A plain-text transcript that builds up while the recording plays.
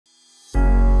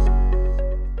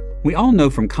We all know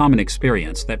from common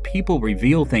experience that people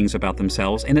reveal things about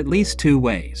themselves in at least two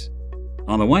ways.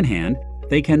 On the one hand,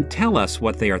 they can tell us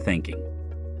what they are thinking.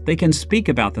 They can speak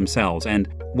about themselves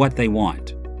and what they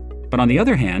want. But on the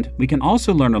other hand, we can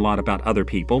also learn a lot about other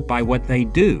people by what they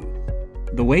do.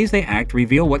 The ways they act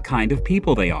reveal what kind of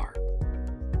people they are.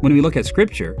 When we look at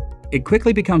Scripture, it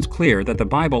quickly becomes clear that the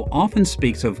Bible often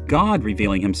speaks of God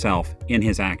revealing Himself in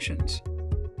His actions.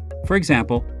 For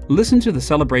example, listen to the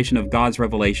celebration of God's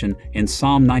revelation in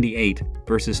Psalm 98,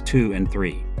 verses 2 and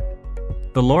 3.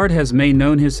 The Lord has made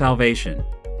known His salvation.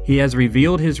 He has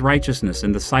revealed His righteousness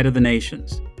in the sight of the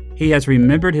nations. He has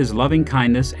remembered His loving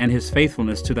kindness and His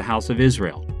faithfulness to the house of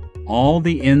Israel. All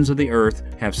the ends of the earth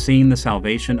have seen the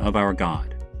salvation of our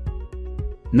God.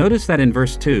 Notice that in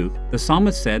verse 2, the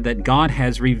psalmist said that God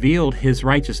has revealed His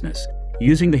righteousness,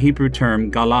 using the Hebrew term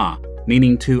galah,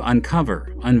 meaning to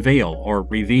uncover, unveil, or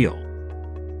reveal.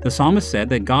 The psalmist said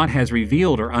that God has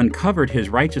revealed or uncovered His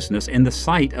righteousness in the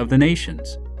sight of the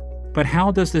nations. But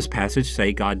how does this passage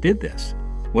say God did this?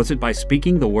 Was it by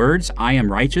speaking the words, "I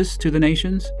am righteous," to the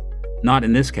nations? Not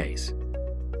in this case.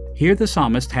 Here the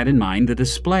psalmist had in mind the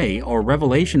display or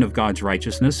revelation of God's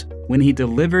righteousness when He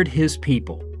delivered His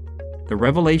people. The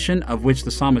revelation of which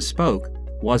the psalmist spoke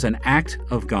was an act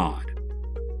of God.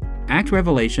 Act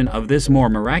revelation of this more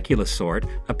miraculous sort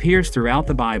appears throughout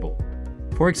the Bible.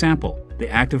 For example, the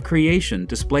act of creation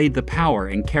displayed the power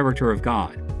and character of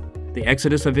God. The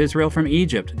exodus of Israel from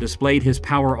Egypt displayed His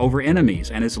power over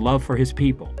enemies and His love for His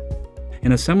people.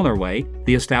 In a similar way,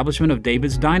 the establishment of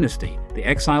David's dynasty, the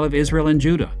exile of Israel and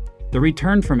Judah, the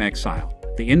return from exile,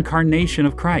 the incarnation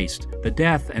of Christ, the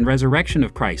death and resurrection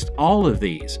of Christ, all of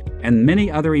these, and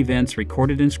many other events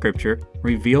recorded in Scripture,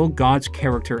 reveal God's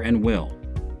character and will.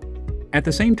 At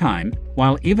the same time,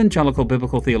 while evangelical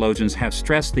biblical theologians have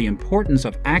stressed the importance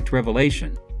of act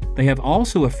revelation, they have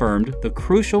also affirmed the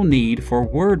crucial need for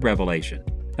word revelation,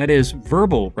 that is,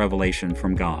 verbal revelation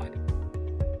from God.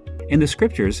 In the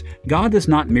Scriptures, God does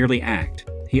not merely act.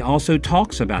 He also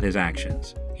talks about His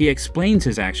actions. He explains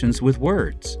His actions with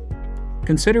words.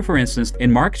 Consider, for instance,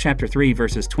 in Mark chapter 3,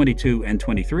 verses 22 and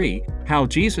 23, how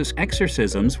Jesus'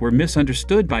 exorcisms were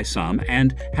misunderstood by some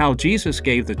and how Jesus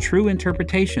gave the true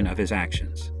interpretation of His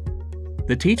actions.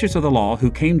 The teachers of the law who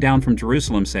came down from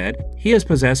Jerusalem said, "He is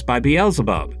possessed by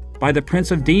Beelzebub. By the prince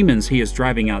of demons he is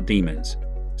driving out demons."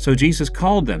 So Jesus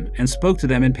called them and spoke to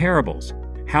them in parables.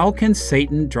 How can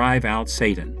Satan drive out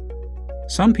Satan?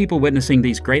 Some people witnessing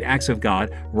these great acts of God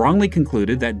wrongly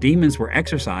concluded that demons were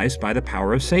exorcised by the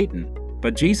power of Satan.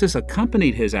 But Jesus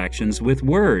accompanied His actions with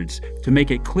words to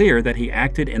make it clear that He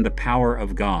acted in the power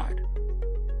of God.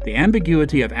 The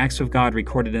ambiguity of acts of God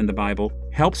recorded in the Bible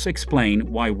helps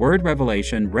explain why word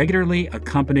revelation regularly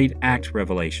accompanied act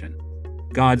revelation.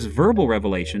 God's verbal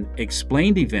revelation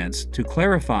explained events to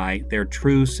clarify their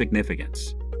true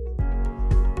significance.